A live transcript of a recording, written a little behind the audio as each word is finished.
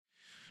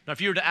Now,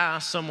 if you were to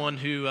ask someone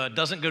who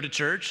doesn't go to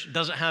church,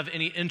 doesn't have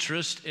any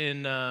interest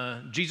in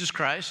Jesus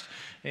Christ,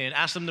 and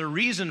ask them their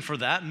reason for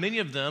that, many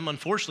of them,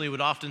 unfortunately,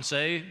 would often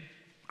say,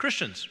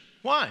 Christians.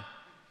 Why?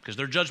 Because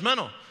they're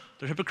judgmental.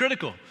 They're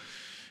hypocritical.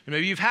 And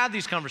maybe you've had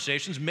these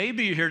conversations.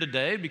 Maybe you're here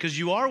today because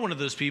you are one of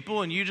those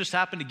people and you just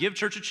happen to give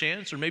church a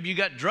chance, or maybe you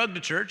got drugged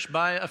to church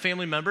by a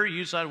family member.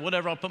 You decided,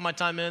 whatever, I'll put my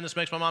time in. This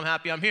makes my mom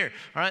happy. I'm here.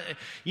 All right?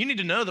 You need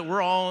to know that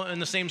we're all in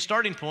the same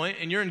starting point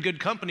and you're in good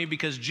company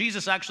because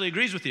Jesus actually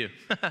agrees with you.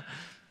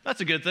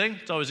 That's a good thing.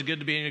 It's always good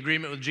to be in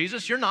agreement with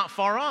Jesus. You're not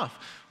far off.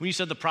 When you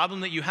said the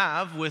problem that you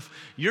have with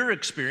your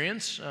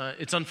experience,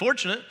 it's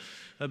unfortunate,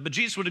 but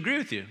Jesus would agree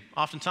with you.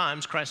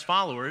 Oftentimes, Christ's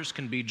followers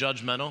can be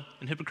judgmental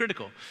and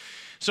hypocritical.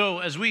 So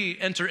as we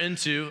enter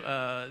into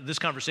this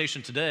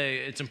conversation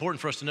today, it's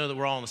important for us to know that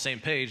we're all on the same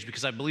page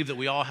because I believe that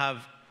we all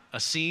have a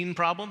seen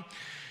problem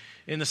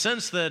in the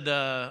sense that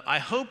I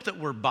hope that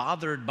we're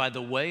bothered by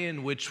the way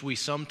in which we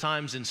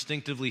sometimes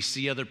instinctively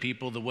see other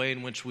people, the way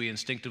in which we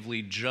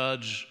instinctively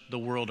judge the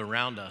world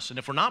around us. And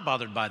if we're not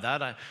bothered by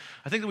that, I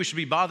think that we should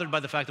be bothered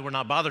by the fact that we're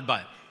not bothered by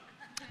it.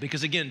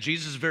 Because again,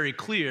 Jesus is very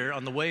clear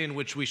on the way in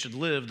which we should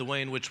live, the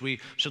way in which we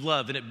should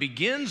love. And it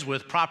begins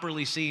with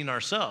properly seeing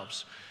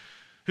ourselves.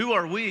 Who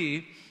are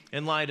we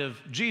in light of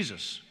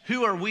Jesus?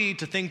 Who are we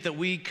to think that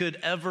we could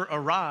ever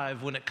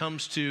arrive when it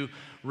comes to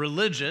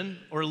religion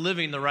or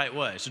living the right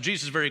way? So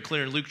Jesus is very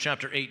clear in Luke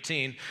chapter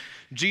 18.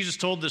 Jesus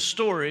told this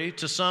story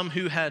to some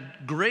who had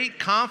great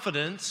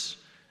confidence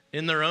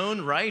in their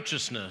own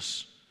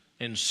righteousness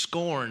and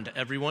scorned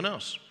everyone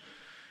else.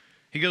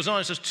 He goes on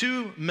and says,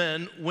 2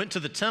 men went to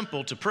the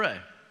temple to pray.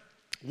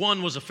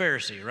 One was a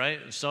Pharisee, right?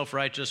 A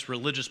self-righteous,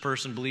 religious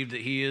person, believed that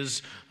he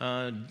is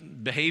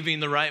behaving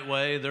the right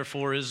way,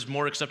 therefore is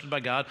more accepted by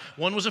God.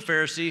 One was a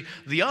Pharisee.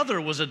 The other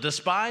was a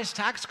despised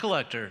tax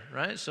collector,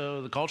 right?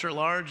 So the culture at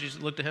large, he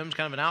looked at him as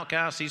kind of an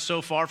outcast. He's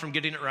so far from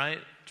getting it right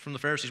from the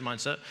Pharisee's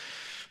mindset.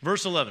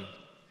 Verse 11,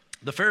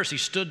 the Pharisee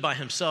stood by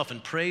himself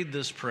and prayed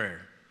this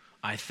prayer.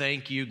 I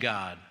thank you,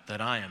 God,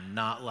 that I am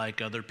not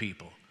like other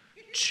people,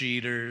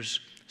 cheaters,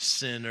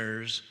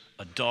 sinners,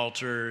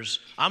 adulterers.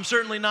 I'm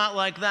certainly not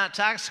like that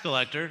tax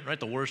collector, right?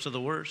 The worst of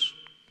the worst.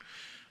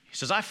 He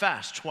says, I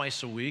fast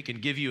twice a week and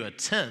give you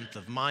 1/10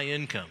 of my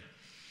income.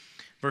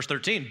 Verse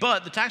 13,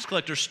 but the tax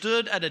collector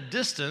stood at a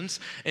distance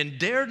and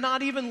dared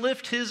not even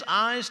lift his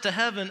eyes to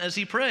heaven as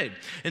he prayed.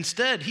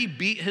 Instead, he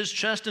beat his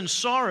chest in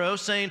sorrow,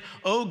 saying,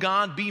 Oh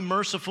God, be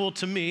merciful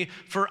to me,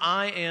 for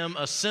I am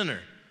a sinner.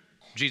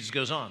 Jesus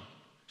goes on.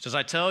 He says,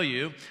 I tell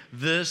you,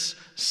 this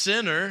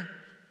sinner,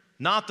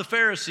 not the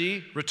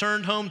Pharisee,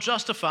 returned home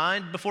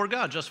justified before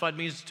God. Justified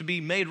means to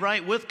be made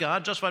right with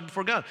God, justified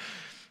before God.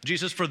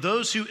 Jesus, for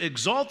those who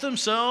exalt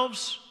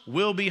themselves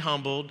will be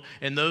humbled,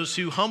 and those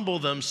who humble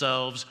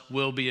themselves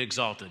will be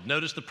exalted.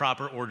 Notice the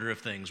proper order of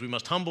things. We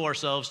must humble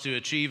ourselves to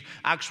achieve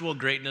actual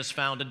greatness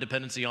found in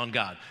dependency on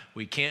God.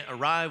 We can't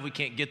arrive, we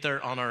can't get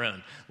there on our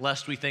own,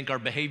 lest we think our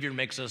behavior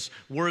makes us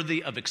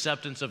worthy of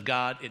acceptance of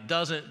God. It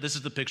doesn't. This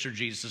is the picture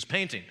Jesus is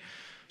painting.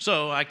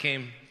 So I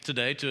came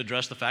today to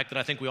address the fact that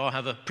I think we all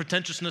have a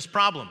pretentiousness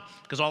problem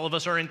because all of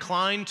us are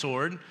inclined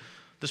toward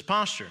this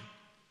posture.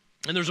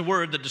 And there's a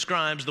word that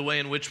describes the way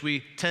in which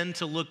we tend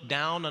to look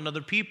down on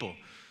other people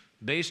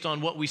based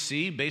on what we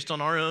see, based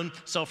on our own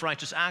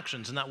self-righteous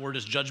actions, and that word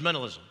is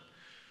judgmentalism.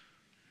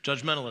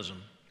 Judgmentalism.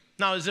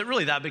 Now, is it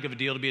really that big of a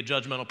deal to be a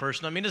judgmental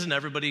person? I mean, isn't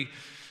everybody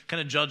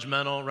kind of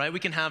judgmental, right? We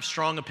can have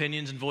strong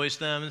opinions and voice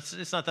them.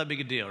 It's not that big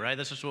a deal, right?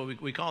 That's just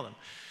what we call them.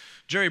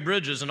 Jerry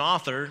Bridges, an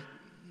author,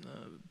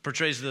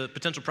 portrays the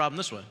potential problem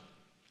this way.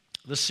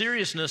 The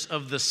seriousness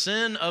of the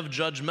sin of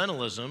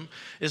judgmentalism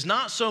is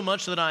not so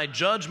much that I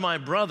judge my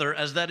brother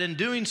as that in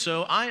doing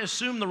so, I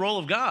assume the role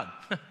of God.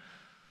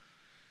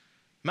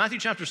 Matthew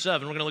chapter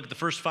 7, we're going to look at the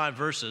first 5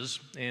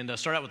 verses and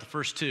start out with the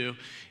first 2.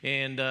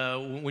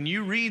 And when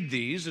you read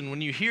these and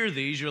when you hear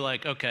these, you're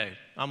like, okay,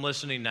 I'm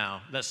listening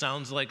now. That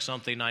sounds like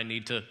something I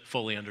need to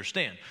fully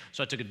understand.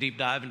 So I took a deep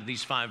dive into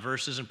these 5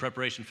 verses in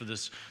preparation for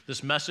this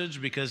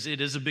message because it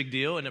is a big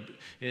deal and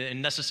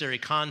in necessary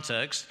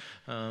context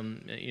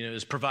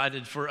is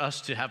provided for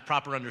us to have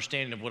proper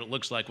understanding of what it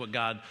looks like, what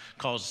God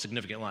calls a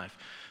significant life.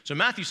 So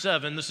Matthew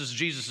 7, this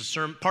is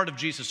part of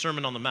Jesus'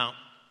 Sermon on the Mount.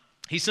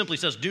 He simply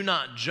says, do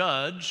not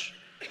judge,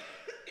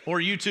 or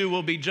you too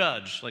will be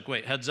judged. Like,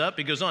 wait, heads up.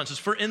 He goes on. He says,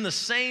 for in the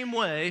same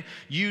way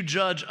you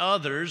judge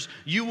others,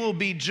 you will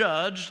be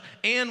judged,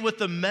 and with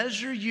the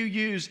measure you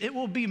use, it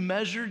will be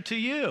measured to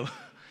you.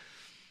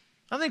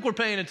 I think we're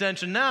paying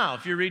attention now.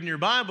 If you're reading your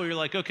Bible, you're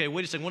like, okay,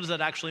 wait a second, what does that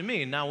actually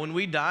mean? Now, when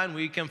we die and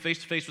we come face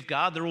to face with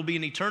God, there will be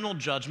an eternal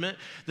judgment.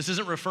 This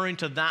isn't referring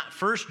to that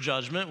first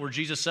judgment where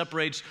Jesus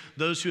separates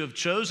those who have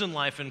chosen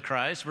life in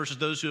Christ versus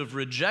those who have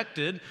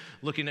rejected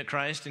looking at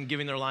Christ and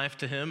giving their life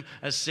to Him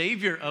as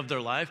Savior of their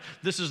life.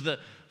 This is the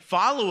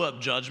follow-up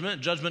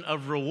judgment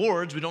of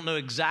rewards. We don't know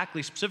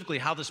exactly, specifically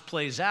how this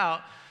plays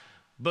out.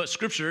 But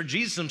Scripture,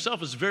 Jesus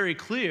himself is very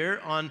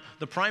clear on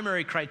the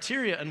primary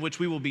criteria in which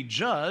we will be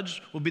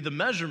judged, will be the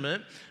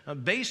measurement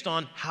based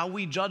on how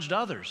we judged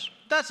others.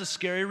 That's a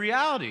scary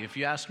reality, if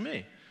you ask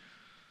me.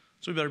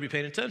 So we better be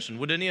paying attention.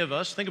 Would any of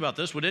us, think about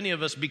this, would any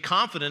of us be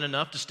confident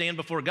enough to stand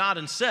before God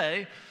and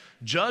say,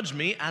 judge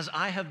me as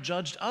I have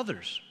judged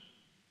others?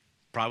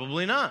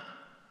 Probably not.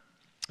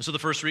 So the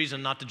first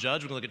reason not to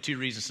judge, we're going to look at two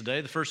reasons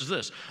today. The first is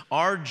this: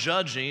 our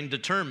judging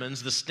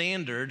determines the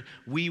standard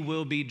we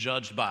will be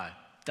judged by.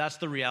 That's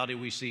the reality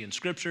we see in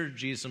Scripture.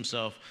 Jesus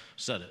himself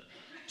said it.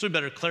 So we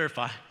better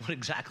clarify what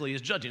exactly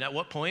is judging. At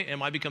what point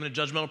am I becoming a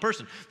judgmental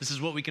person? This is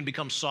what we can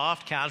become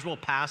soft, casual,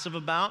 passive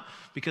about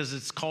because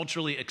it's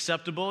culturally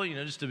acceptable,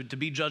 just to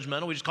be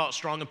judgmental. We just call it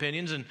strong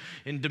opinions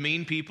and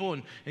demean people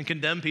and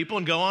condemn people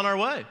and go on our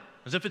way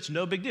as if it's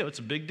no big deal. It's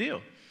a big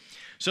deal.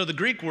 So the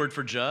Greek word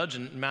for judge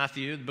in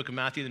Matthew, the book of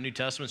Matthew, the New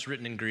Testament, is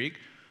written in Greek.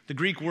 The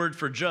Greek word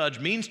for judge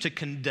means to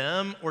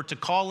condemn or to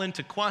call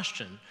into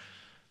question.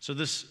 So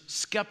this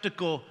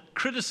skeptical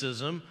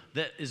criticism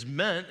that is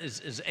meant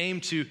is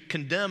aimed to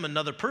condemn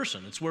another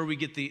person. It's where we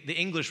get the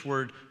English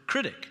word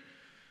critic.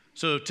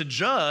 So to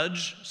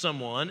judge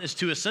someone is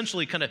to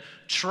essentially kind of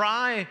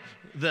try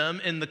them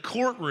in the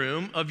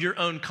courtroom of your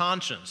own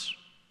conscience.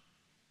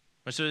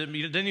 So it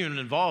didn't even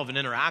involve an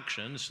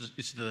interaction.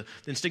 It's the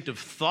instinctive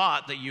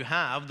thought that you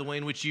have, the way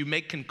in which you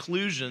make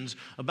conclusions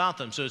about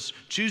them. So it's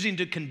choosing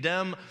to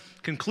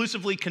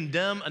conclusively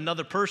condemn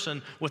another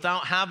person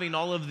without having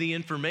all of the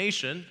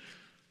information,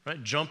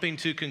 right? Jumping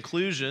to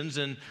conclusions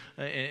and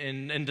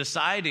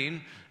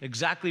deciding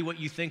exactly what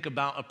you think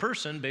about a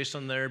person based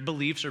on their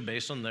beliefs or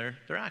based on their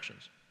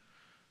actions.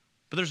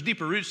 But there's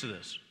deeper roots to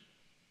this.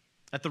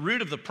 At the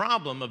root of the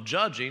problem of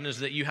judging is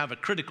that you have a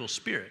critical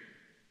spirit.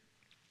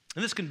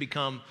 And this can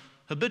become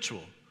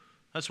habitual.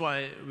 That's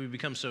why we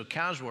become so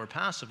casual or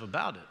passive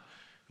about it.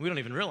 We don't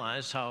even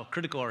realize how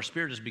critical our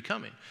spirit is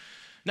becoming.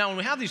 Now, when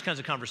we have these kinds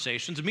of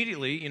conversations,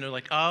 immediately,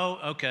 like, oh,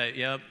 okay,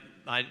 yeah,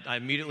 I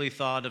immediately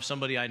thought of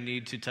somebody I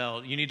need to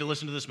tell, you need to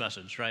listen to this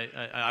message, right?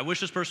 I wish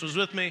this person was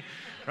with me,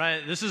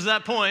 right? This is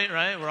that point,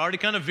 right? We're already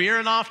kind of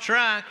veering off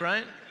track,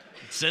 right?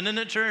 Sinning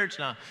at church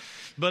now.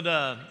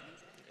 But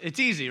it's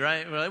easy,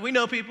 right? We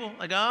know people,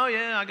 like, oh,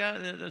 yeah, I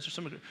got it.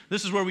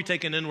 This is where we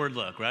take an inward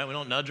look, right? We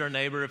don't nudge our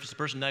neighbor. If it's the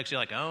person next to you,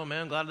 like, oh,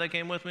 man, glad they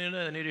came with me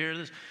today. I need to hear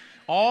this.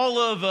 All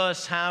of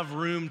us have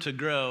room to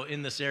grow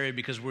in this area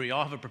because we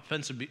all have a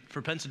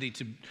propensity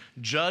to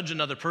judge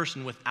another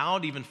person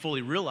without even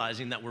fully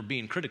realizing that we're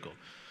being critical.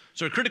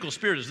 So a critical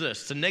spirit is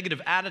this. It's a negative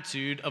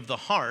attitude of the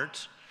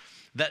heart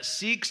that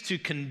seeks to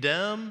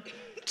condemn,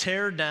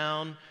 tear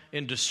down,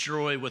 and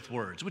destroy with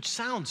words, which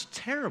sounds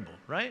terrible,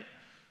 right?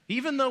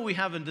 Even though we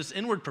have this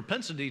inward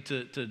propensity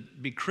to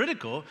be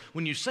critical,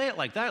 when you say it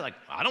like that, like,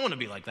 I don't want to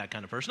be like that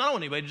kind of person. I don't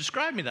want anybody to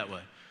describe me that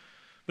way.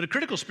 But a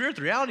critical spirit,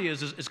 the reality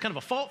is kind of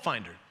a fault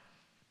finder.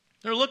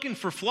 They're looking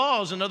for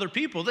flaws in other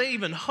people. They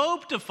even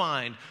hope to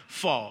find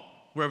fault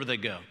wherever they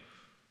go.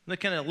 They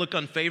kind of look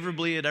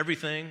unfavorably at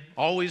everything,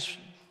 always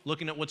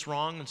looking at what's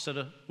wrong instead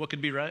of what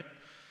could be right.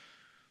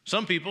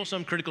 Some people,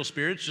 some critical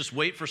spirits, just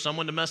wait for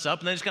someone to mess up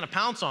and they just kind of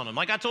pounce on them.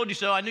 Like, I told you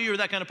so. I knew you were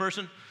that kind of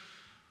person.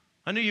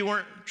 I knew you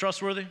weren't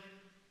trustworthy.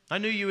 I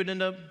knew you would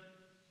end up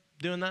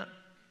doing that.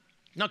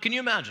 Now, can you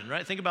imagine,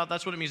 right? Think about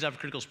that's what it means to have a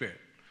critical spirit.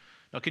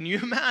 Now, can you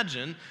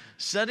imagine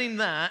setting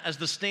that as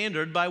the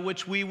standard by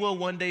which we will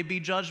one day be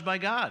judged by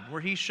God, where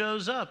he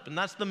shows up, and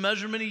that's the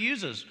measurement he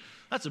uses?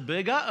 That's a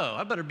big uh-oh.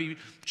 I better be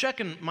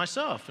checking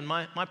myself and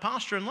my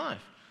posture in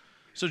life.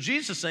 So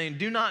Jesus is saying,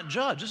 do not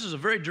judge. This is a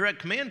very direct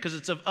command because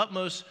it's of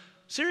utmost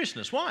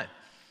seriousness. Why?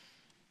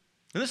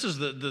 And this is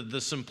the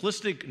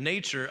simplistic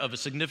nature of a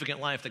significant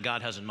life that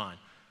God has in mind.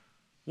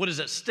 What is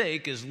at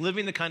stake is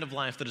living the kind of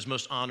life that is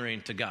most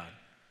honoring to God.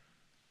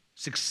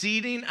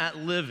 Succeeding at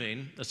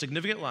living a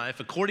significant life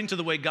according to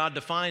the way God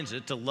defines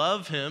it, to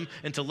love him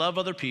and to love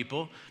other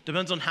people,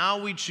 depends on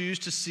how we choose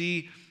to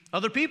see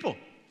other people.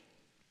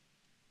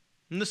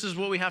 And this is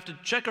what we have to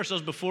check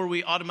ourselves before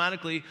we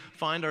automatically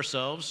find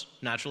ourselves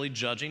naturally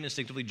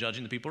instinctively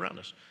judging the people around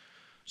us.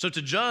 So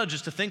to judge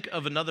is to think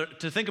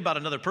about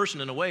another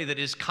person in a way that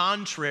is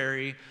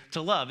contrary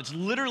to love. It's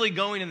literally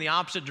going in the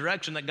opposite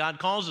direction that God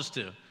calls us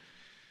to.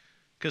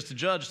 Because to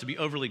judge is to be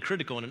overly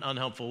critical in an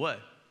unhelpful way.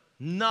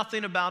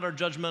 Nothing about our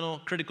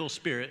judgmental, critical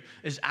spirit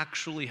is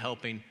actually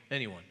helping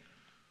anyone.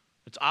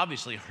 It's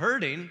obviously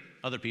hurting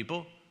other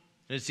people,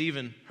 and it's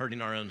even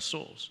hurting our own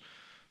souls.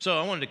 So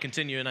I wanted to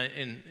continue, and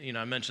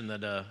I mentioned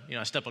that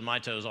I step on my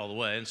toes all the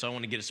way, and so I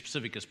want to get as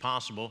specific as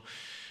possible.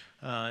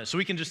 So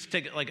we can just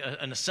take like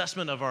an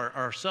assessment of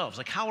ourselves.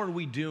 Like, how are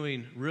we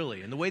doing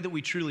really? And the way that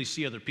we truly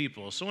see other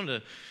people. So I wanted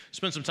to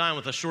spend some time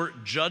with a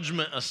short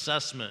judgment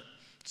assessment,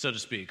 so to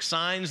speak.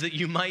 Signs that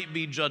you might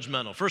be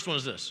judgmental. First one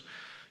is this.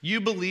 You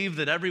believe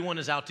that everyone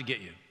is out to get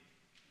you.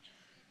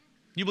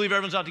 You believe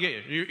everyone's out to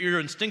get you.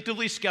 You're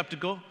instinctively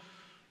skeptical,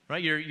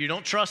 right? You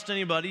don't trust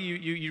anybody.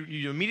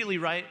 You immediately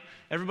write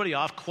everybody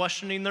off,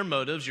 questioning their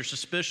motives. You're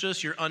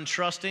suspicious. You're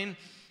untrusting.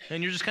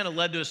 And you're just kind of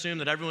led to assume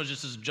that everyone's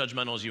just as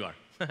judgmental as you are.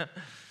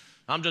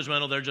 I'm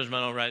judgmental, they're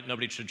judgmental, right?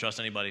 Nobody should trust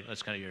anybody.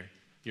 That's kind of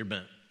your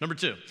bent. Number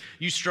two,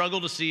 you struggle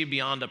to see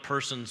beyond a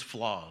person's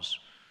flaws.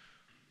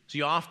 So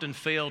you often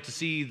fail to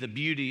see the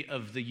beauty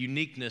of the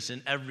uniqueness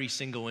in every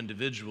single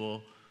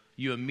individual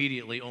you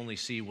immediately only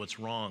see what's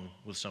wrong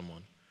with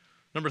someone.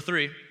 Number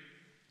 3,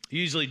 you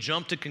usually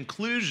jump to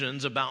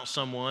conclusions about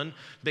someone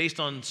based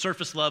on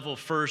surface level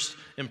first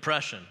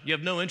impression. You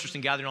have no interest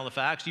in gathering all the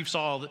facts. You've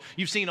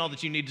seen all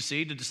that you need to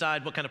see to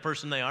decide what kind of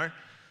person they are.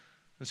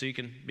 And so you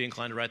can be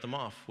inclined to write them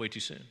off way too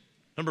soon.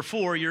 Number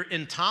 4, you're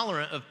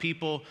intolerant of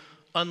people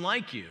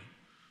unlike you.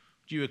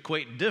 You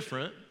equate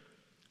different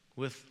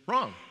with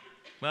wrong.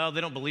 Well,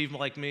 they don't believe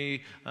like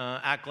me,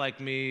 act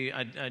like me.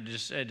 I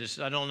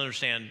don't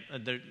understand.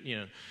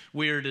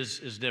 Weird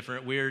is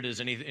different. Weird is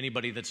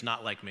anybody that's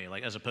not like me,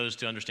 like as opposed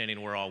to understanding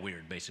we're all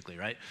weird, basically,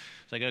 right?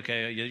 It's like,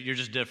 okay, you're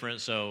just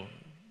different, so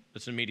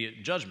it's an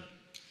immediate judgment.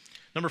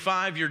 Number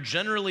 5, you're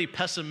generally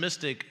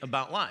pessimistic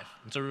about life.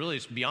 And so really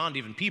it's beyond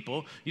even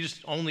people. You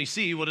just only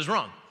see what is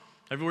wrong.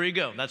 Everywhere you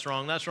go, that's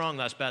wrong, that's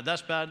bad,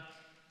 that's bad.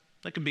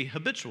 That can be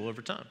habitual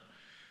over time.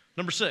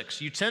 Number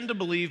 6, you tend to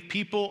believe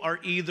people are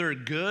either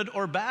good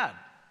or bad.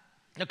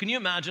 Now, can you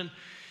imagine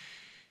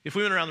if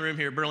we went around the room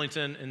here at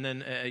Burlington and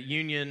then at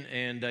Union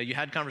and you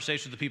had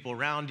conversations with the people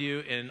around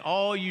you and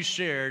all you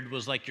shared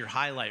was like your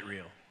highlight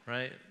reel,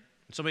 right?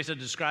 And somebody said,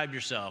 describe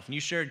yourself, and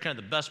you shared kind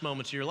of the best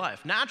moments of your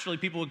life. Naturally,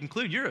 people would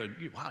conclude,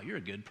 wow, you're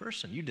a good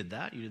person. You did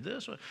that, you did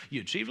this,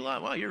 you achieved a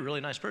lot. Wow, you're a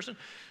really nice person.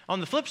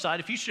 On the flip side,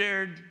 if you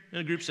shared in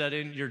a group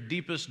setting your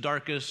deepest,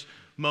 darkest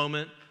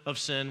moment of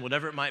sin,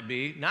 whatever it might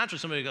be, naturally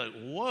somebody would go,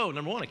 whoa,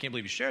 number 1, I can't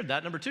believe you shared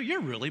that. Number 2, you're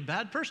a really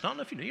bad person. I don't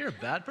know if you know, you're a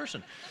bad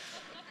person.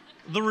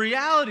 The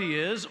reality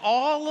is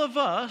all of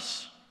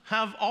us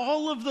have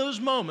all of those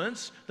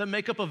moments that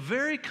make up a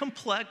very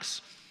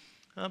complex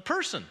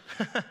person.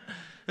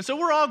 And so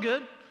we're all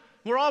good.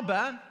 We're all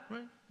bad,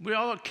 right? We're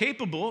all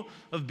capable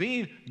of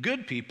being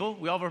good people.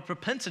 We all have a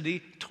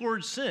propensity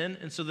towards sin.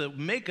 And so the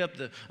makeup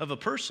of a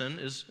person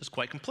is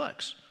quite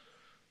complex.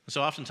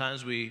 So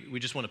oftentimes we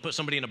just want to put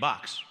somebody in a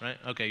box, right?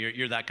 Okay,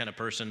 you're that kind of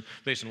person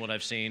based on what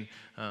I've seen,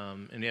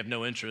 and you have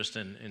no interest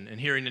in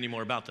hearing any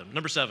more about them.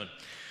 Number 7,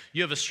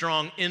 you have a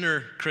strong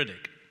inner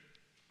critic.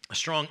 A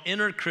strong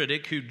inner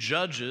critic who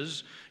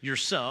judges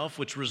yourself,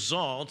 which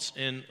results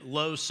in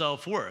low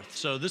self-worth.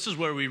 So this is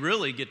where we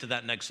really get to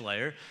that next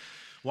layer.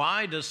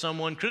 Why does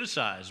someone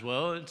criticize?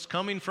 Well, it's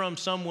coming from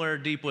somewhere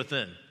deep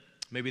within.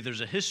 Maybe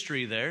there's a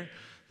history there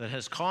that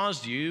has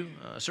caused you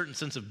a certain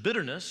sense of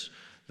bitterness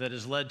that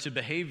has led to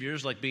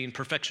behaviors like being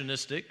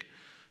perfectionistic,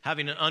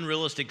 having an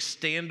unrealistic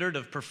standard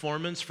of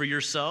performance for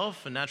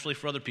yourself and naturally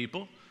for other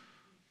people.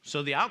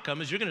 So the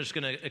outcome is you're just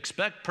going to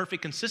expect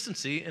perfect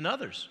consistency in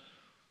others.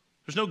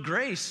 There's no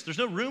grace, there's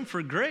no room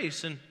for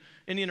grace in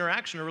any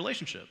interaction or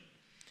relationship.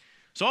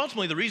 So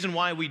ultimately, the reason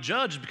why we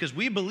judge is because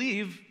we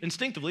believe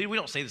instinctively, we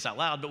don't say this out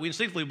loud, but we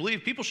instinctively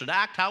believe people should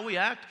act how we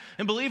act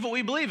and believe what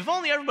we believe. If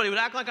only everybody would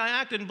act like I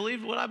acted and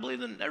believe what I believe,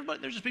 then there'd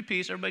just be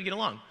peace, everybody get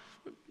along.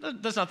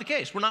 That's not the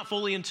case. We're not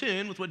fully in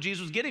tune with what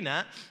Jesus was getting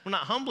at. We're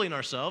not humbling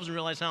ourselves and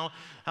realize how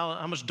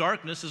much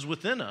darkness is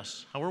within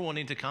us, how we're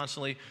wanting to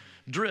constantly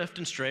drift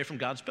and stray from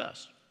God's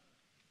best.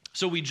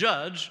 So we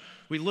judge,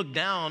 we look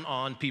down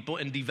on people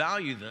and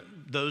devalue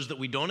those that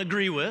we don't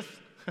agree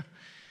with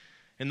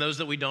and those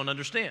that we don't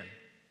understand.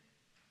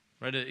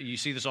 Right? You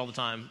see this all the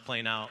time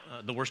playing out,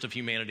 the worst of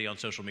humanity on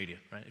social media.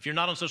 Right? If you're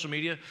not on social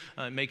media,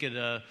 make it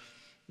a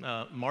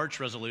March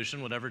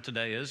resolution, whatever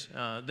today is,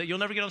 that you'll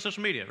never get on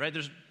social media. Right?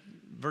 There's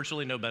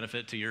virtually no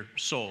benefit to your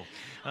soul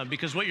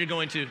because what you're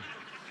going to,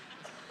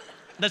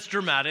 that's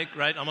dramatic,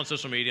 right? I'm on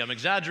social media. I'm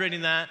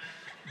exaggerating that.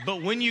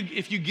 But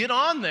if you get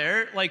on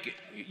there,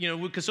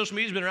 because social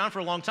media's been around for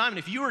a long time, and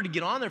if you were to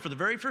get on there for the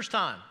very first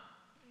time,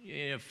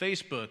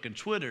 Facebook and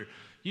Twitter,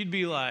 you'd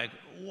be like,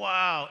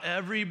 wow,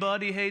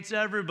 everybody hates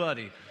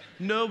everybody.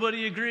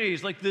 Nobody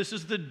agrees. Like, this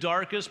is the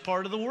darkest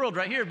part of the world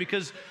right here,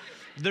 because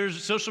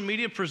social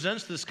media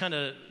presents this kind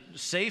of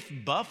safe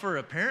buffer,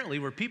 apparently,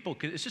 where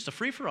it's just a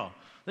free-for-all.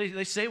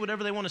 They say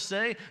whatever they want to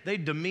say. They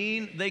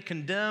demean, they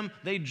condemn,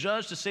 they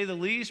judge, to say the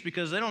least,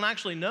 because they don't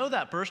actually know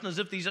that person, as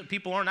if these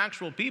people aren't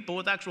actual people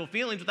with actual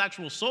feelings, with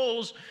actual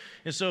souls.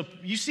 And so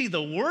you see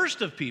the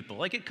worst of people,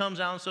 like it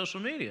comes out on social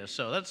media.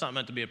 So that's not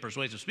meant to be a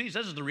persuasive speech.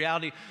 This is the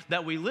reality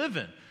that we live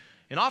in.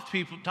 And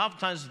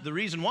oftentimes the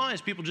reason why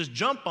is people just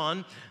jump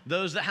on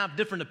those that have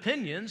different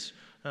opinions,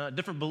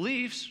 different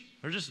beliefs,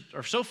 or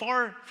are so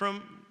far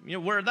from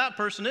where that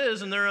person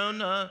is in their own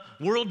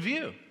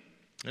worldview.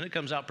 And it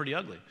comes out pretty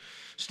ugly.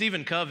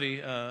 Stephen Covey,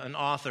 an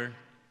author,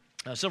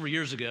 several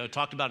years ago,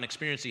 talked about an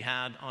experience he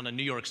had on a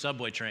New York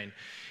subway train.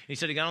 He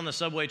said he got on the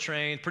subway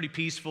train, pretty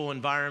peaceful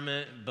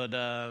environment, but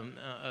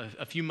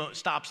a few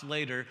stops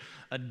later,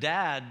 a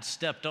dad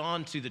stepped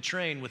onto the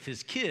train with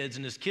his kids,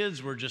 and his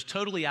kids were just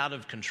totally out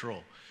of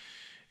control.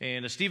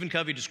 And Stephen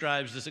Covey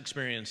describes this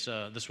experience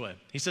this way.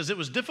 He says, "It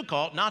was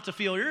difficult not to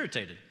feel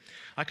irritated.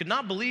 I could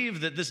not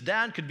believe that this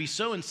dad could be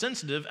so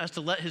insensitive as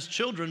to let his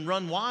children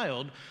run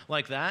wild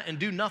like that and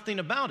do nothing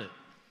about it,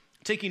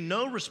 taking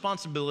no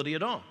responsibility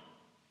at all.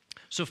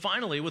 So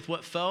finally, with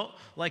what felt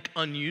like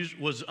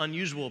was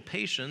unusual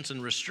patience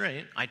and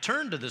restraint, I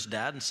turned to this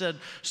dad and said,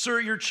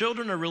 'Sir, your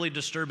children are really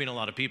disturbing a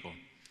lot of people.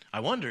 I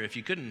wonder if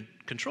you couldn't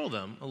control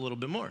them a little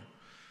bit more.'"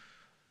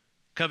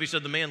 Covey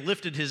said the man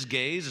lifted his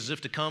gaze as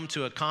if to come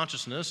to a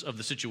consciousness of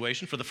the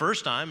situation for the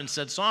first time and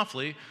said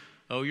softly,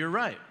 "Oh, you're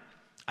right.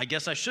 I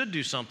guess I should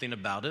do something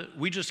about it.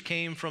 We just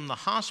came from the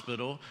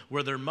hospital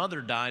where their mother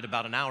died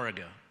about an hour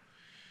ago."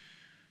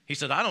 He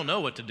said, "I don't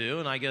know what to do,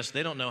 and I guess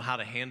they don't know how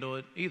to handle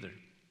it either."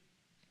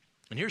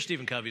 And here's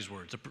Stephen Covey's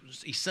words, an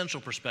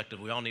essential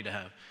perspective we all need to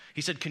have.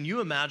 He said, "Can you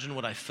imagine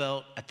what I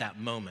felt at that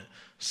moment?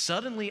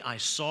 Suddenly I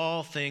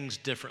saw things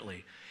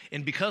differently.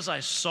 And because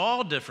I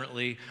saw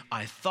differently,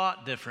 I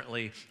thought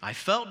differently, I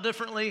felt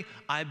differently,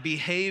 I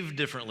behaved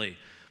differently.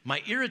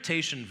 My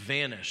irritation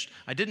vanished.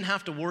 I didn't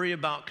have to worry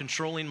about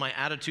controlling my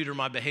attitude or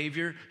my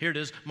behavior. Here it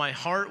is. My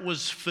heart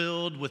was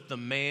filled with the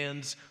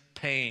man's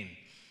pain.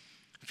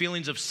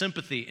 Feelings of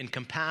sympathy and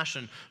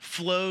compassion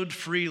flowed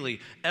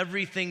freely.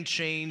 Everything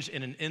changed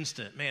in an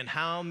instant." Man,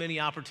 how many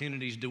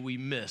opportunities do we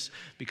miss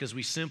because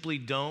we simply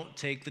don't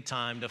take the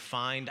time to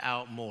find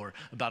out more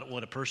about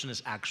what a person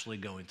is actually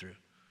going through?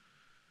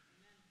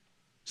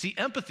 See,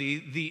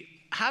 empathy,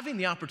 having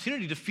the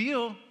opportunity to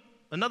feel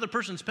another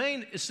person's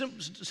pain,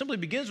 simply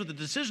begins with the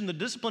decision, the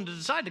discipline to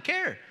decide to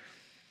care.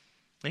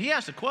 And he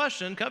asked a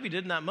question, Covey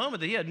did in that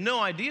moment, that he had no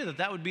idea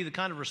that would be the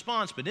kind of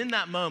response. But in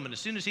that moment, as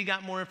soon as he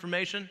got more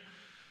information,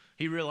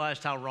 he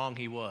realized how wrong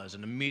he was.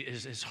 And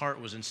his heart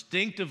was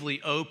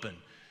instinctively open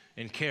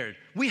and cared.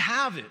 We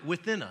have it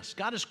within us.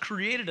 God has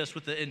created us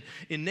with the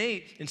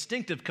innate,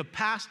 instinctive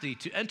capacity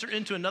to enter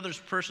into another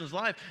person's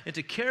life and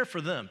to care for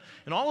them.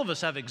 And all of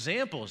us have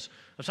examples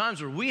of times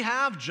where we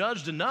have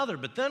judged another,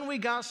 but then we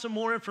got some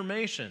more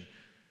information.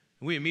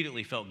 And we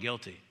immediately felt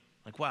guilty.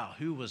 Like, wow,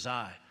 who was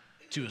I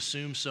to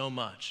assume so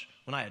much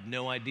when I had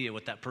no idea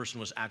what that person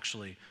was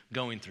actually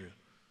going through?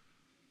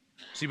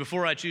 See,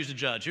 before I choose to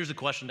judge, here's the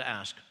question to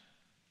ask.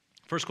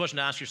 First question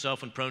to ask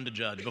yourself when prone to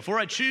judge. Before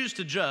I choose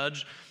to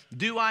judge,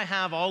 do I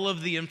have all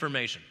of the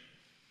information?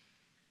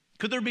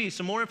 Could there be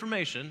some more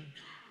information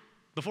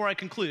before I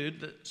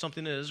conclude that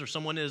something is or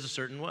someone is a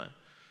certain way?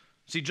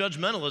 See,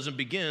 judgmentalism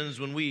begins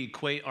when we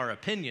equate our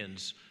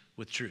opinions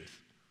with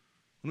truth.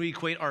 When we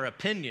equate our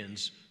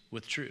opinions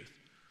with truth.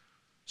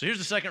 So here's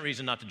the second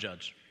reason not to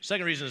judge.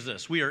 Second reason is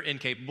this: we are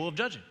incapable of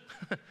judging.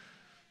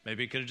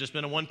 Maybe it could have just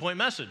been a one-point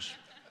message.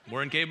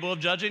 We're incapable of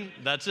judging,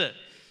 that's it.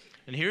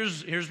 And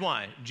here's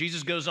why.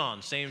 Jesus goes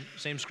on, same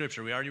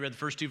scripture. We already read the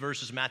first two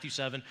verses, Matthew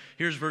 7.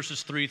 Here's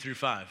verses 3 through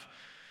 5.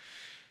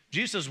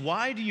 Jesus says,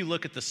 "Why do you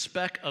look at the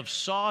speck of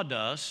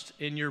sawdust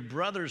in your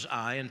brother's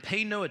eye and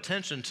pay no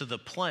attention to the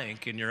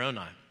plank in your own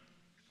eye?"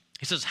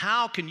 He says,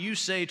 "How can you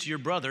say to your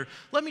brother,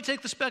 'Let me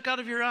take the speck out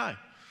of your eye,'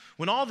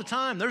 when all the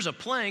time there's a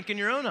plank in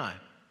your own eye?"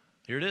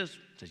 Here it is.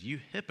 It says, "You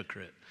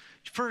hypocrite.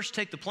 First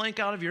take the plank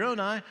out of your own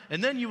eye,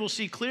 and then you will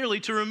see clearly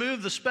to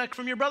remove the speck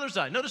from your brother's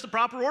eye." Notice the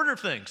proper order of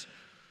things.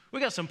 We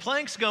got some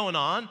planks going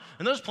on,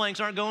 and those planks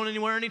aren't going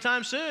anywhere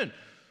anytime soon,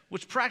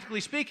 which practically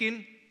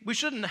speaking, we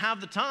shouldn't have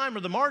the time or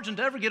the margin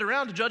to ever get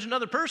around to judge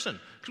another person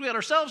because we got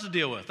ourselves to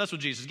deal with. That's what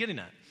Jesus is getting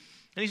at.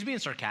 And he's being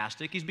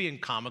sarcastic. He's being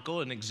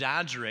comical and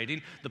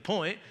exaggerating the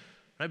point,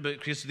 right? But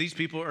because these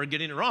people are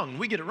getting it wrong, and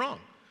we get it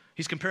wrong.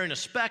 He's comparing a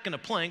speck and a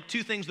plank,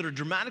 two things that are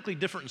dramatically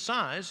different in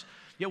size.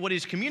 Yet what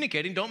he's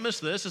communicating, don't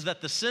miss this, is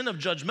that the sin of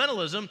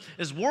judgmentalism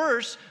is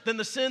worse than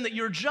the sin that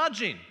you're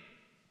judging.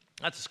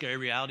 That's a scary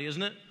reality,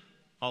 isn't it?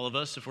 All of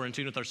us, if we're in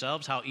tune with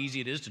ourselves, how easy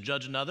it is to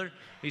judge another.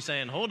 He's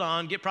saying, hold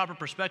on, get proper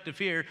perspective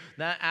here.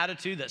 That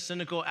attitude, that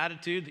cynical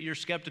attitude that you're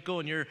skeptical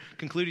and you're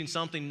concluding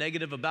something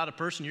negative about a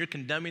person, you're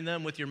condemning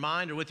them with your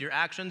mind or with your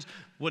actions,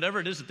 whatever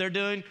it is that they're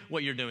doing,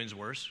 what you're doing is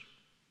worse.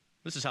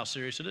 This is how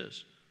serious it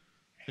is.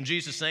 And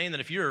Jesus is saying that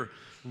if you're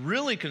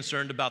really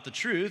concerned about the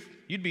truth,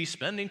 you'd be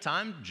spending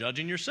time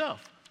judging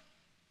yourself.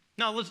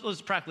 Now,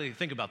 let's practically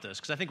think about this,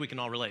 because I think we can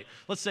all relate.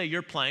 Let's say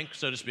your plank,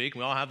 so to speak,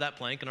 we all have that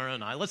plank in our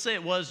own eye. Let's say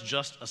it was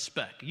just a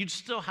speck. You'd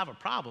still have a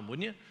problem,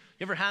 wouldn't you?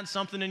 You ever had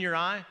something in your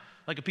eye,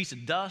 like a piece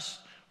of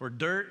dust or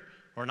dirt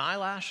or an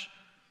eyelash?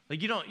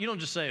 Like you don't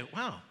just say,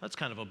 wow, that's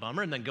kind of a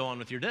bummer, and then go on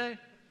with your day.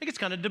 It gets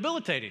kind of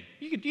debilitating.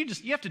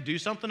 You have to do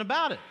something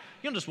about it.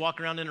 You don't just walk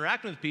around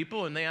interacting with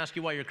people, and they ask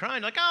you why you're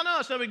crying. Like, oh,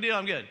 no, it's no big deal,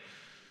 I'm good.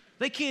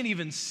 They can't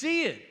even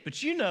see it,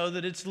 but you know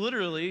that it's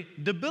literally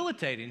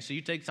debilitating. So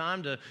you take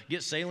time to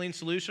get saline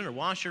solution or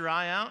wash your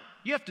eye out.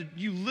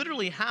 You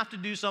literally have to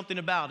do something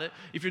about it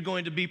if you're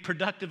going to be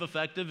productive,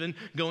 effective, and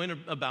going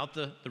about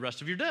the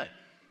rest of your day,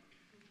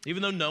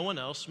 even though no one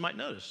else might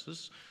notice.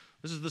 This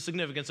is the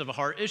significance of a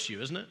heart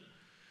issue, isn't it?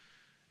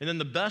 And then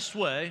the best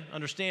way,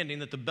 understanding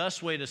that the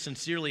best way to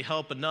sincerely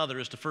help another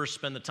is to first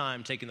spend the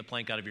time taking the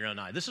plank out of your own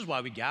eye. This is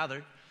why we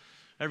gather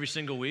every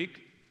single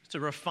week. It's a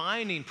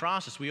refining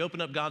process. We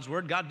open up God's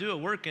word. God, do a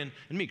work in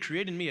me,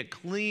 create in me a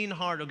clean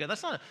heart. Okay,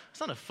 that's not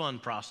a fun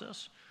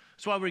process.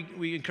 That's why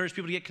we encourage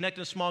people to get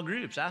connected in small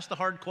groups, ask the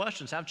hard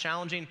questions, have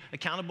challenging,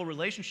 accountable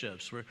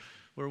relationships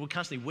where we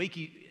constantly wake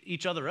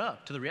each other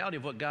up to the reality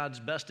of what God's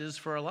best is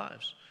for our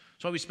lives.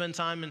 That's why we spend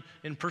time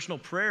in personal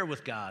prayer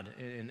with God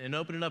and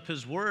opening up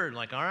his word.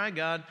 Like, all right,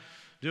 God,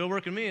 do a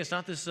work in me. It's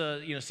not this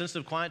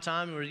sensitive, quiet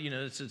time where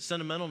it's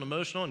sentimental and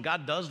emotional, and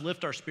God does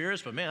lift our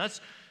spirits, but man,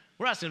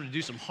 We're asking them to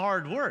do some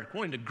hard work,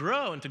 wanting to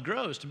grow, and to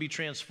grow is to be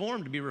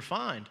transformed, to be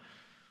refined.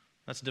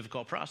 That's a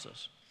difficult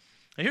process.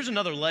 And here's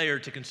another layer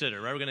to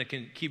consider, right? We're going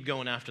to keep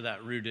going after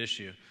that root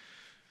issue.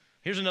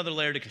 Here's another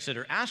layer to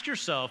consider. Ask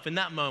yourself in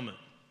that moment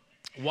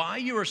why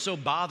you are so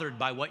bothered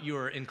by what you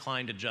are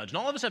inclined to judge. And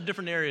all of us have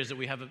different areas that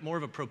we have more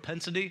of a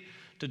propensity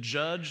to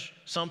judge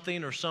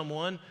something or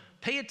someone.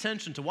 Pay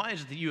attention to why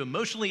is it that you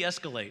emotionally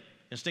escalate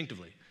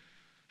instinctively.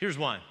 Here's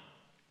why.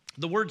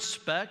 The words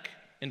speck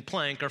and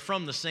plank are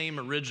from the same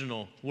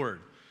original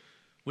word,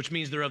 which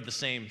means they're of the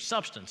same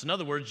substance. In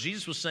other words,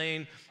 Jesus was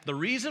saying the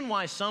reason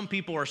why some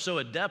people are so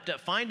adept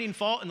at finding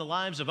fault in the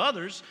lives of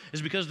others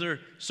is because they're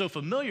so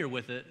familiar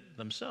with it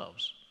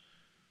themselves.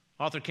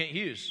 Author Kent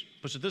Hughes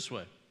puts it this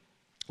way.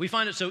 We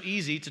find it so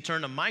easy to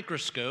turn a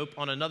microscope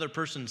on another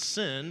person's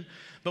sin,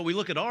 but we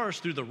look at ours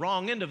through the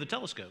wrong end of the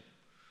telescope.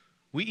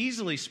 We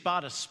easily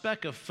spot a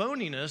speck of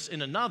phoniness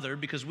in another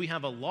because we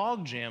have a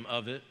logjam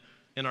of it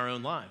in our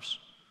own lives.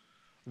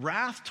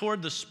 Wrath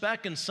toward the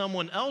speck in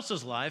someone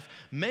else's life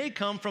may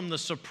come from the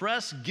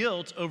suppressed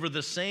guilt over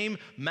the same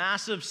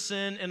massive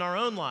sin in our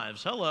own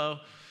lives. Hello.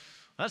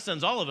 That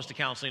sends all of us to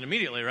counseling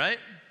immediately, right?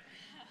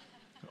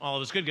 All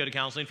of us could go to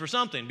counseling for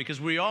something because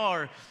we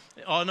are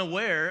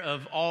unaware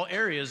of all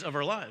areas of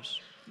our lives.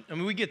 I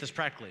mean, we get this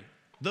practically.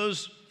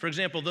 Those, for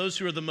example, those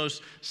who are the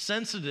most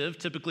sensitive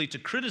typically to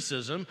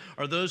criticism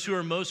are those who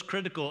are most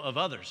critical of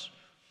others.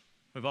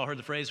 We've all heard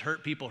the phrase,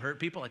 hurt people, hurt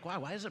people. Like,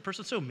 wow, why is that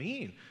person so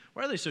mean?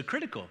 Why are they so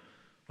critical?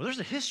 Well, there's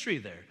a history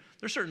there.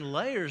 There's certain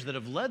layers that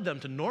have led them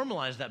to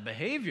normalize that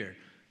behavior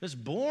that's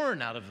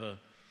born out of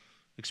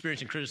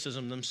experiencing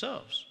criticism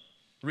themselves.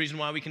 The reason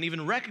why we can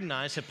even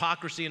recognize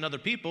hypocrisy in other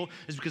people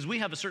is because we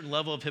have a certain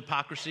level of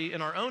hypocrisy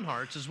in our own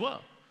hearts as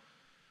well.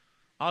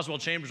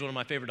 Oswald Chambers, one of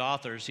my favorite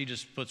authors, he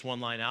just puts one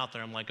line out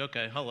there. I'm like,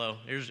 okay, hello,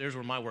 here's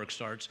where my work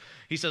starts.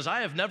 He says,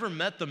 I have never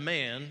met the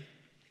man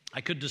I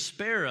could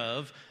despair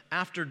of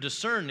after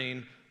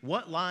discerning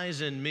what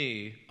lies in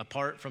me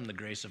apart from the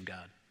grace of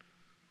God.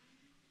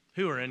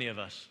 Who are any of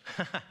us?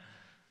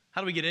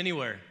 How do we get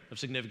anywhere of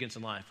significance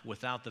in life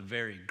without the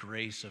very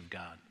grace of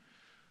God?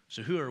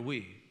 So who are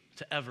we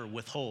to ever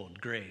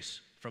withhold grace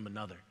from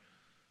another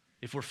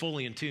if we're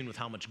fully in tune with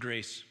how much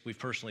grace we've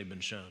personally been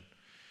shown?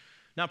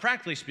 Now,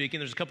 practically speaking,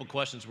 there's a couple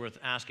questions worth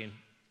asking.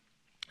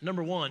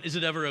 Number one, is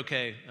it ever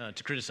okay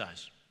to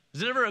criticize?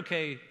 Is it ever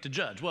okay to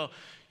judge? Well,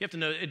 you have to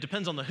know it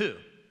depends on the who.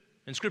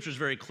 And Scripture is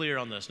very clear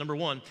on this. Number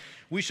one,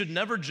 we should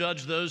never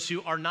judge those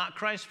who are not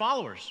Christ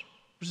followers,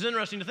 which is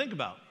interesting to think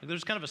about.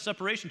 There's kind of a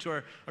separation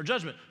to our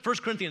judgment. 1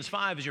 Corinthians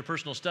 5 is your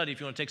personal study if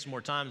you want to take some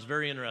more time. It's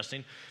very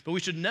interesting. But we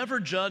should never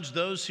judge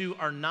those who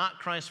are not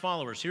Christ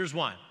followers. Here's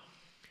why.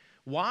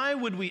 Why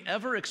would we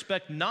ever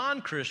expect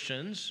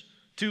non-Christians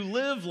to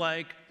live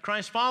like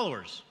Christ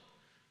followers?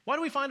 Why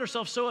do we find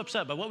ourselves so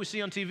upset by what we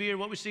see on TV or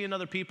what we see in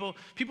other people?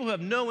 People who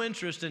have no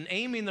interest in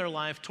aiming their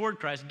life toward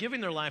Christ,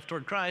 giving their life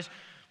toward Christ.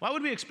 Why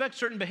would we expect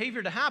certain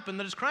behavior to happen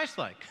that is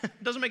Christ-like?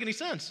 It doesn't make any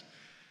sense.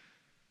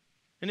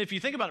 And if you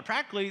think about it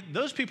practically,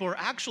 those people are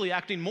actually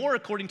acting more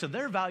according to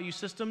their value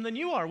system than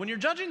you are when you're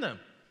judging them.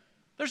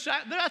 That's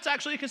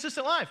actually a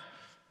consistent life.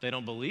 They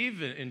don't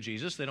believe in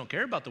Jesus. They don't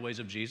care about the ways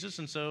of Jesus,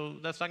 and so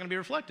that's not going to be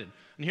reflected.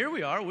 And here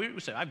we are. We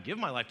say, I've given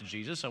my life to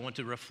Jesus. I want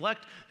to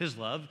reflect his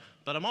love,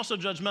 but I'm also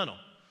judgmental.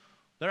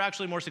 They're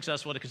actually more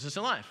successful at a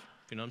consistent life,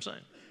 if you know what I'm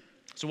saying.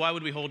 So why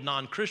would we hold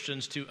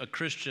non-Christians to a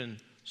Christian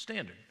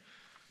standard?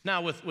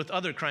 Now, with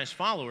other Christ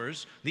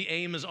followers, the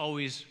aim is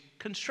always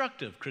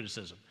constructive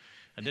criticism.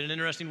 I did an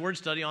interesting word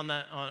study on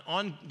that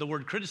on the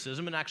word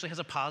criticism, and it actually has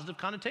a positive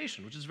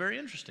connotation, which is very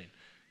interesting.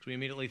 So we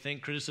immediately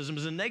think criticism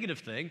is a negative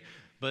thing,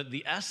 but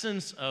the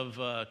essence of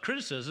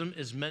criticism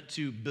is meant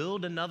to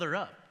build another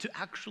up, to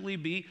actually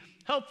be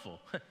helpful.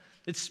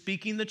 It's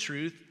speaking the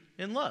truth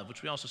in love,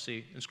 which we also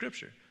see in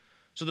Scripture.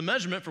 So the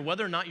measurement for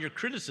whether or not your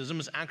criticism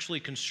is actually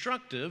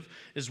constructive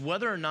is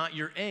whether or not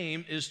your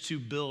aim is to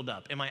build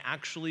up. Am I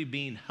actually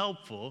being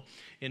helpful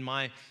in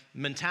my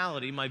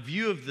mentality, my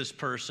view of this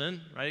person,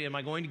 right? Am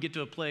I going to get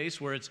to a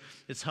place where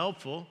it's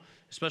helpful,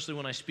 especially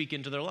when I speak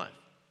into their life?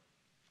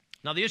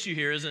 Now, the issue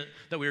here isn't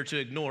that we are to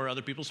ignore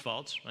other people's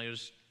faults. I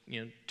just,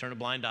 turn a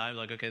blind eye,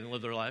 like, okay, they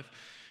live their life,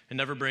 and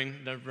never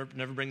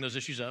bring those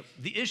issues up.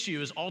 The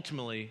issue is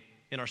ultimately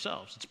in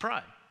ourselves. It's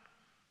pride.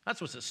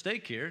 That's what's at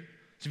stake here.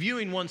 It's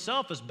viewing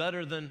oneself as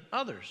better than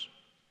others.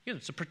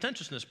 It's a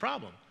pretentiousness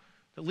problem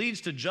that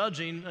leads to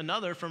judging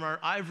another from our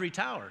ivory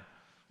tower.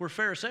 We're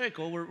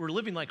Pharisaical. We're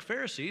living like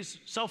Pharisees,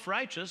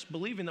 self-righteous,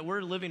 believing that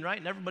we're living right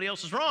and everybody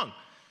else is wrong.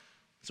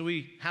 So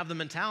we have the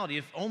mentality,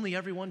 if only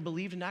everyone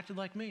believed and acted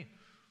like me,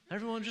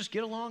 everyone would just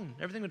get along,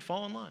 everything would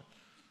fall in line.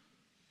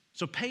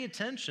 So pay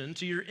attention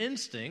to your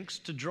instincts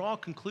to draw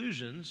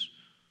conclusions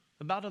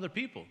about other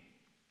people.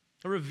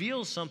 It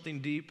reveals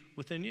something deep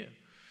within you.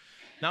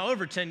 Now,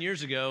 over 10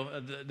 years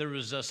ago, there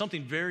was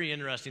something very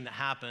interesting that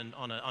happened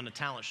on a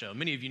talent show.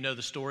 Many of you know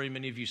the story.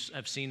 Many of you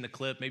have seen the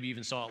clip, maybe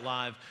even saw it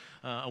live.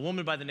 A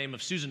woman by the name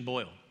of Susan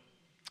Boyle.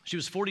 She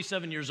was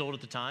 47 years old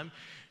at the time.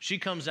 She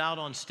comes out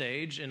on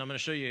stage, and I'm going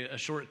to show you a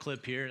short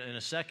clip here in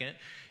a second.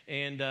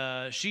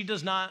 And she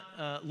does not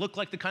look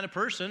like the kind of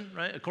person,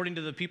 right, according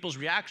to the people's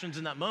reactions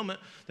in that moment,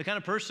 the kind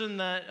of person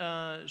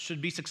that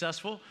should be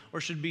successful or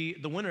should be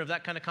the winner of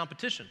that kind of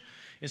competition.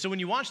 And so when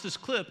you watch this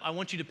clip, I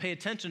want you to pay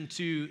attention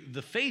to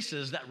the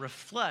faces that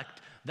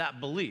reflect that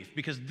belief,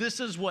 because this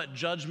is what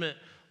judgment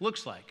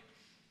looks like.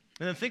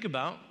 And then think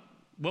about,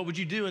 what would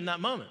you do in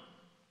that moment?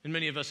 And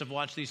many of us have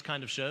watched these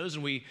kind of shows,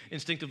 and we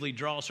instinctively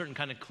draw certain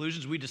kind of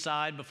conclusions. We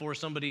decide before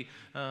somebody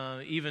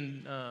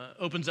even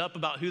opens up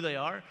about who they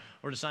are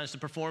or decides to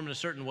perform in a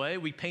certain way.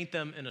 We paint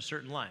them in a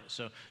certain light.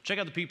 So check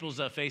out the people's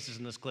faces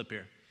in this clip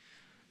here.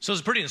 So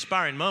it's a pretty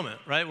inspiring moment,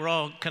 right? We're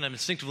all kind of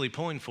instinctively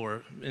pulling for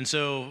it. And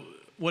so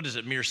what is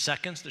it, mere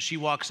seconds that she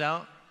walks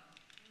out,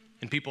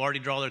 and people already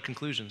draw their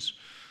conclusions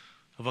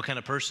of what kind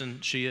of person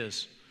she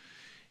is.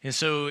 And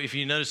so if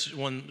you notice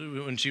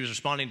when she was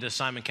responding to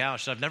Simon Cowell,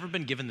 she said, I've never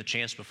been given the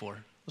chance before.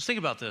 Let's think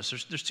about this.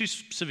 There's two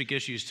specific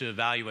issues to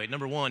evaluate.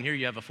 Number one, here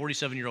you have a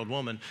 47-year-old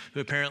woman who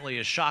apparently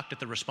is shocked at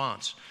the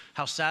response.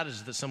 How sad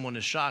is it that someone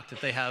is shocked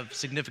that they have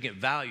significant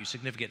value,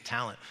 significant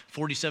talent,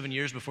 47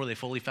 years before they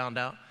fully found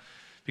out?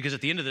 Because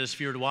at the end of this,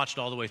 if you were to watch it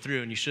all the way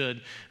through, and you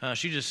should,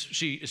 she as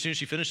soon as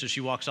she finishes,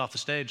 she walks off the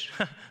stage.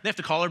 They have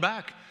to call her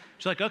back.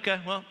 She's like, okay,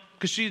 well,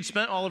 because she had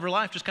spent all of her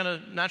life just kind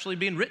of naturally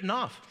being written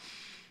off.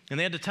 And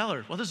they had to tell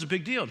her, well, this is a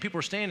big deal. And people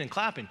were standing and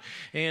clapping.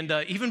 And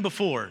even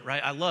before,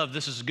 right, I love,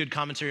 this is a good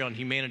commentary on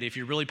humanity. If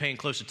you're really paying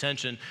close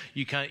attention,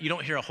 you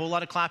don't hear a whole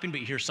lot of clapping,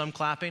 but you hear some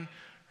clapping,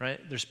 right?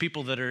 There's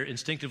people that are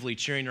instinctively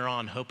cheering her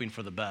on, hoping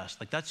for the best.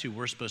 Like, that's who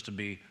we're supposed to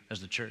be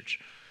as the church.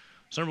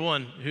 So number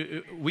one,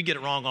 we get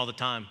it wrong all the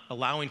time,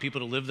 allowing people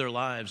to live their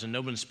lives and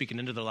no one's speaking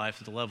into their life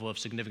at the level of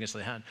significance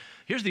they had.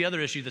 Here's the other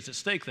issue that's at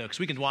stake, though, because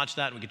we can watch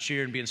that and we can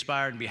cheer and be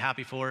inspired and be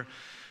happy for her.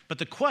 But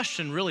the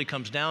question really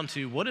comes down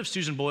to, what if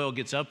Susan Boyle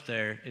gets up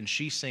there and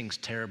she sings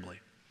terribly?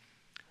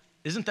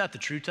 Isn't that the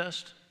true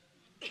test?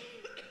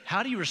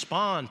 How do you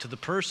respond to the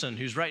person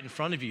who's right in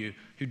front of you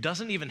who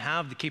doesn't even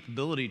have the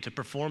capability to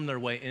perform their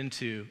way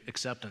into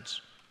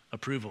acceptance,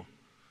 approval?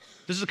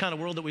 This is the kind of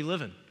world that we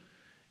live in.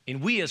 And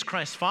we as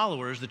Christ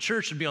followers, the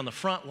church should be on the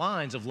front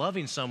lines of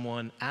loving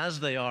someone as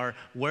they are,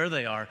 where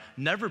they are,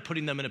 never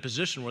putting them in a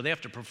position where they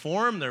have to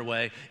perform their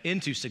way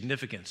into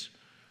significance.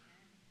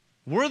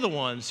 We're the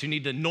ones who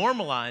need to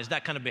normalize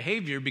that kind of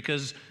behavior,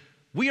 because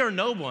we are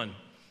no one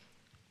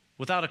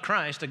without a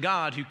Christ, a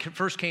God who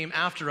first came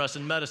after us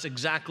and met us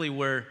exactly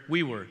where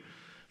we were. When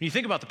you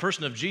think about the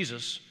person of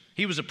Jesus,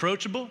 he was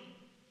approachable,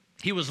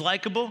 he was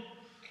likable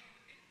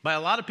by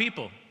a lot of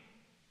people.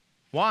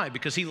 Why?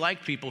 Because he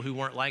liked people who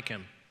weren't like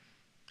him.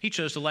 He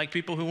chose to like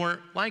people who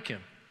weren't like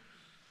him.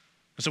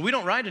 And so we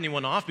don't write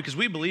anyone off because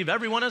we believe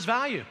everyone has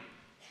value.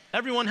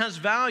 Everyone has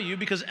value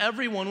because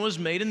everyone was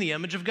made in the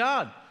image of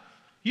God.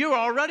 You're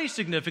already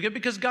significant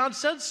because God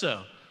said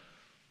so.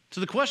 So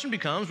the question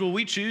becomes, will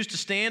we choose to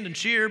stand and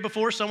cheer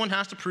before someone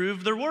has to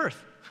prove their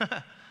worth?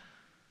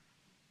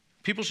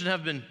 People should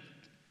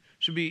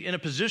be in a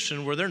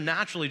position where they're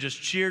naturally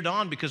just cheered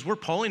on because we're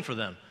pulling for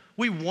them.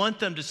 We want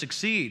them to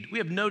succeed. We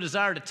have no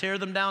desire to tear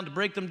them down, to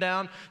break them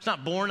down. It's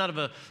not born out of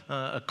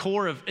a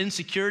core of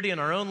insecurity in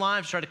our own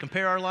lives, try to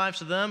compare our lives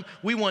to them.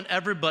 We want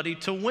everybody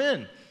to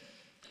win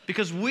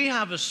because we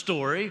have a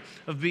story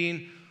of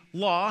being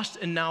lost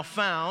and now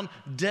found,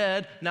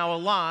 dead, now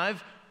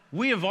alive.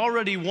 We have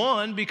already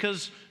won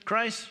because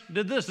Christ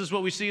did this. This is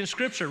what we see in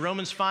Scripture,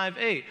 Romans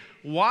 5:8.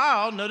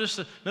 Notice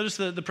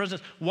the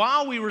presence.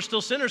 While we were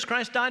still sinners,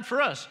 Christ died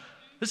for us.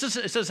 This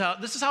is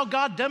how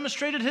God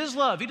demonstrated his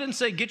love. He didn't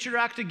say, get your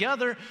act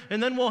together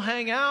and then we'll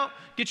hang out.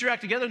 Get your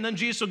act together and then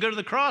Jesus will go to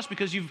the cross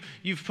because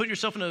you've put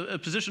yourself in a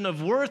position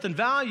of worth and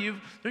value.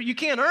 You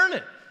can't earn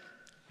it.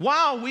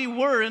 While we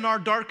were in our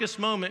darkest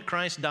moment,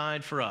 Christ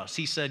died for us.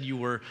 He said you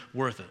were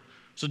worth it.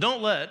 So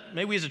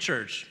may we as a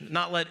church,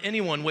 not let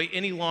anyone wait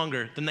any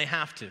longer than they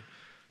have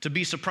to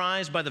be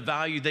surprised by the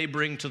value they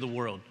bring to the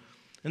world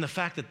and the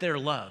fact that they're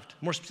loved.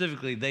 More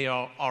specifically, they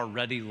are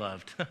already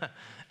loved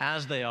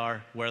as they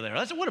are where they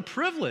are. What a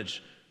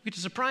privilege. We get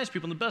to surprise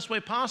people in the best way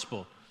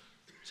possible.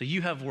 So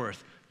you have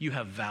worth, you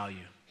have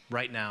value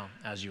right now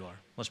as you are.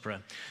 Let's pray.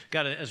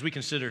 God, as we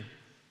consider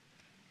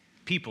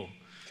people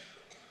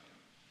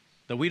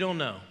that we don't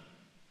know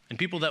and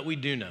people that we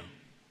do know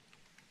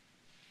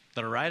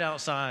that are right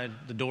outside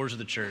the doors of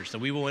the church that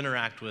we will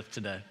interact with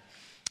today,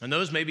 and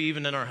those maybe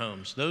even in our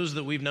homes, those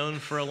that we've known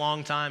for a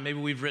long time, maybe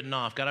we've written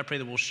off. God, I pray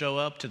that we'll show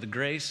up to the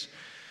grace,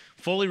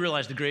 fully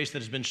realize the grace that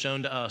has been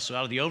shown to us. So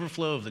out of the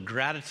overflow of the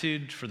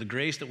gratitude for the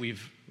grace that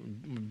we've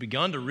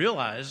begun to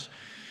realize,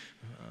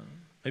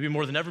 maybe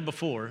more than ever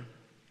before,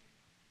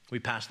 we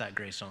pass that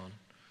grace on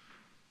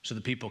so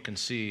that people can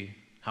see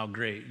how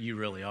great you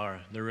really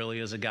are. There really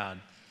is a God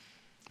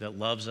that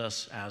loves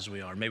us as we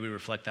are. May we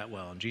reflect that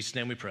well. In Jesus'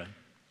 name we pray.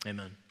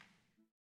 Amen.